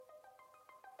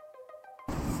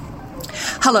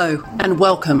Hello and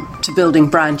welcome to Building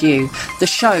Brand You, the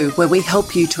show where we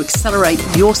help you to accelerate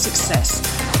your success,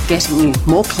 getting you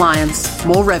more clients,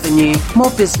 more revenue,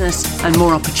 more business and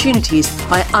more opportunities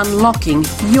by unlocking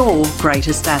your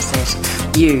greatest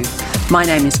asset, you. My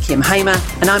name is Kim Hamer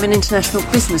and I'm an international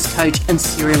business coach and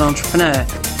serial entrepreneur.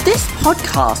 This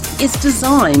podcast is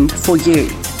designed for you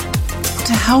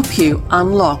to help you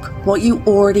unlock what you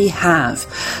already have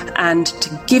and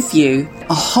to give you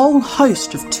a whole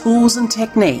host of tools and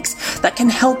techniques that can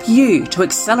help you to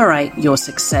accelerate your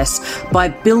success by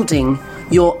building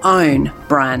your own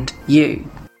brand you.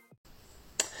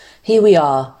 Here we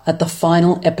are at the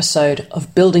final episode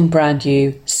of Building Brand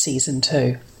You Season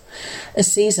 2. A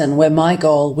season where my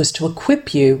goal was to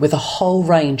equip you with a whole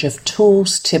range of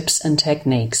tools, tips and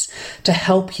techniques to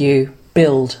help you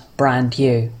build brand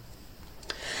you.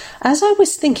 As I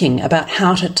was thinking about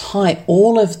how to tie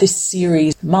all of this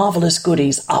series' marvellous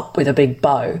goodies up with a big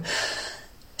bow,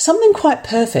 something quite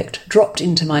perfect dropped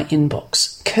into my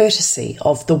inbox, courtesy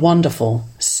of the wonderful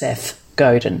Seth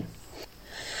Godin.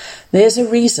 There's a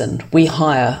reason we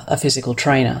hire a physical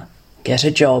trainer, get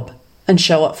a job, and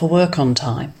show up for work on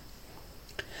time.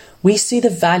 We see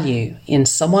the value in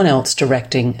someone else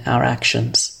directing our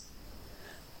actions.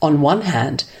 On one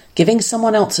hand, giving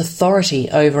someone else authority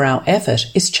over our effort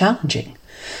is challenging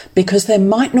because they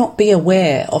might not be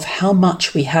aware of how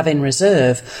much we have in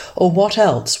reserve or what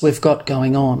else we've got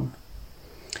going on.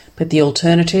 But the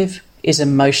alternative is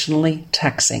emotionally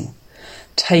taxing,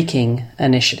 taking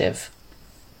initiative.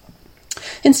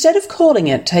 Instead of calling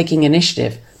it taking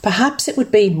initiative, perhaps it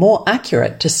would be more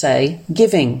accurate to say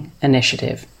giving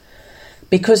initiative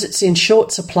because it's in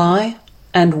short supply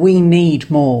and we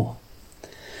need more.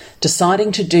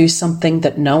 Deciding to do something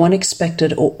that no one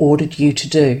expected or ordered you to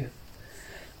do.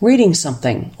 Reading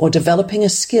something or developing a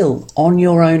skill on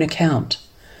your own account.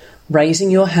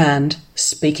 Raising your hand,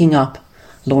 speaking up,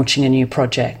 launching a new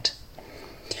project.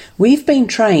 We've been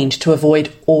trained to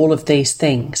avoid all of these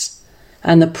things,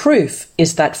 and the proof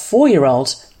is that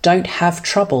 4-year-olds don't have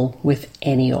trouble with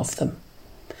any of them.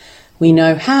 We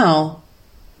know how,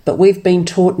 but we've been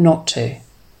taught not to,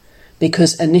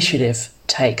 because initiative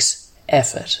takes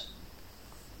effort.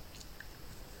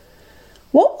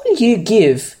 What will you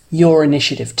give your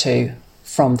initiative to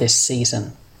from this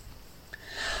season?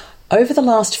 Over the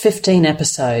last 15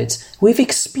 episodes, we've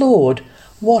explored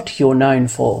what you're known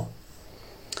for.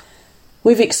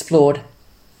 We've explored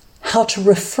how to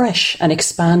refresh and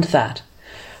expand that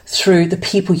through the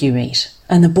people you meet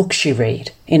and the books you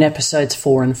read in episodes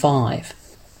 4 and 5.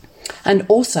 And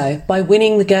also by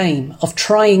winning the game of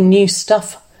trying new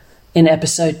stuff in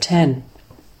episode 10.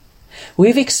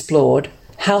 We've explored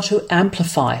how to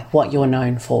amplify what you're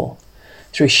known for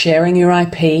through sharing your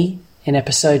IP in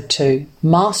episode 2,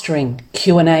 mastering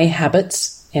Q&A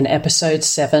habits in episode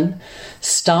 7,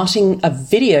 starting a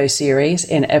video series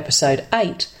in episode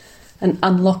 8, and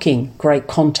unlocking great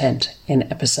content in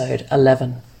episode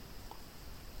 11.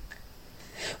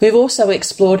 We've also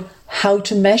explored how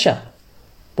to measure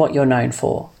what you're known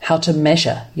for, how to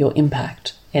measure your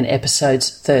impact in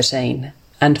episodes 13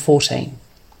 and 14.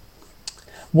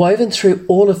 Woven through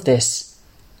all of this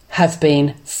have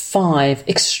been 5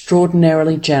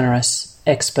 extraordinarily generous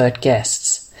expert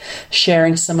guests,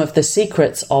 sharing some of the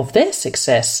secrets of their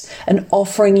success and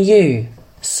offering you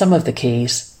some of the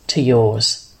keys to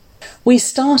yours. We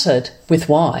started with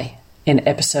why in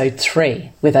episode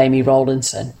 3 with Amy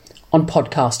Rowlandson on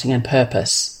podcasting and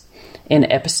purpose. In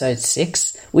episode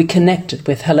 6, we connected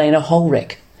with Helena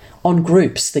Holrick on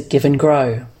groups that give and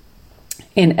grow.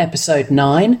 In episode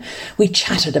 9, we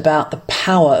chatted about the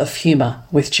power of humour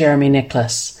with Jeremy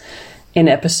Nicholas. In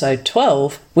episode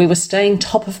 12, we were staying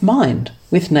top of mind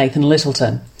with Nathan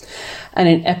Littleton. And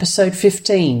in episode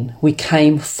 15, we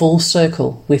came full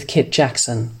circle with Kit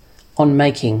Jackson on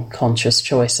making conscious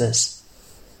choices.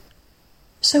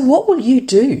 So what will you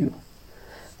do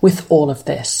with all of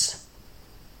this?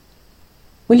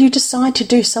 Will you decide to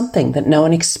do something that no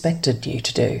one expected you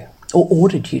to do or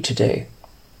ordered you to do?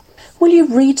 Will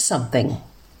you read something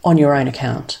on your own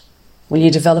account? Will you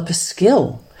develop a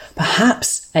skill,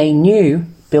 perhaps a new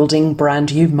building brand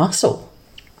you muscle?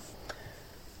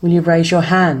 Will you raise your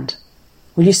hand?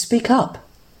 Will you speak up?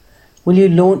 Will you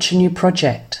launch a new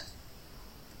project?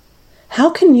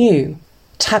 How can you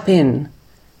tap in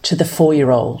to the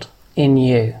 4-year-old in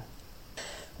you?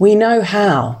 We know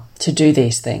how to do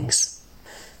these things.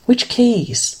 Which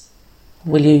keys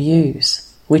will you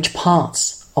use? Which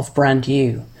parts of brand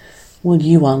you will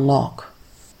you unlock?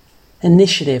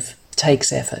 Initiative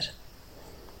takes effort.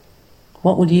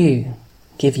 What will you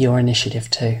give your initiative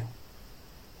to?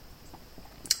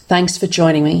 Thanks for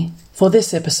joining me for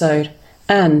this episode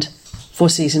and for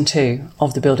Season 2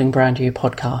 of the Building Brand You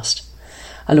podcast.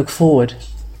 I look forward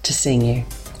to seeing you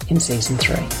in Season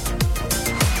 3.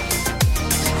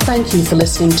 Thank you for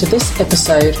listening to this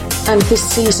episode and this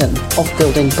season of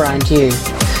Building Brand You.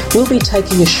 We'll be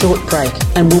taking a short break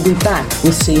and we'll be back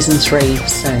with Season 3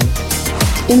 soon.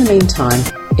 In the meantime,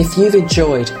 if you've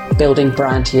enjoyed Building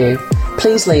Brand You,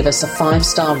 please leave us a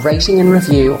 5-star rating and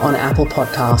review on Apple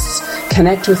Podcasts.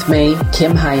 Connect with me,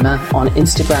 Kim Hamer, on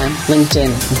Instagram, LinkedIn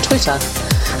and Twitter.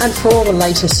 And for all the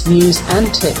latest news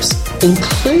and tips,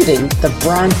 including the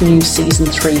brand new Season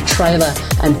 3 trailer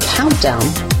and countdown,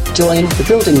 join the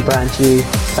Building Brand You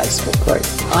Facebook group.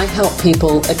 I help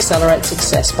people accelerate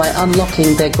success by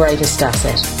unlocking their greatest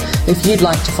asset. If you'd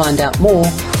like to find out more,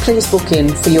 please book in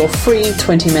for your free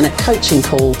 20-minute coaching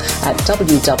call at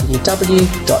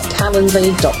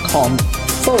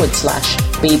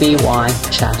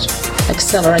www.calendly.com/BBY chat.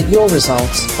 Accelerate your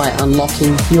results by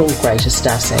unlocking your greatest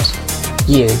asset,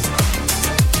 you.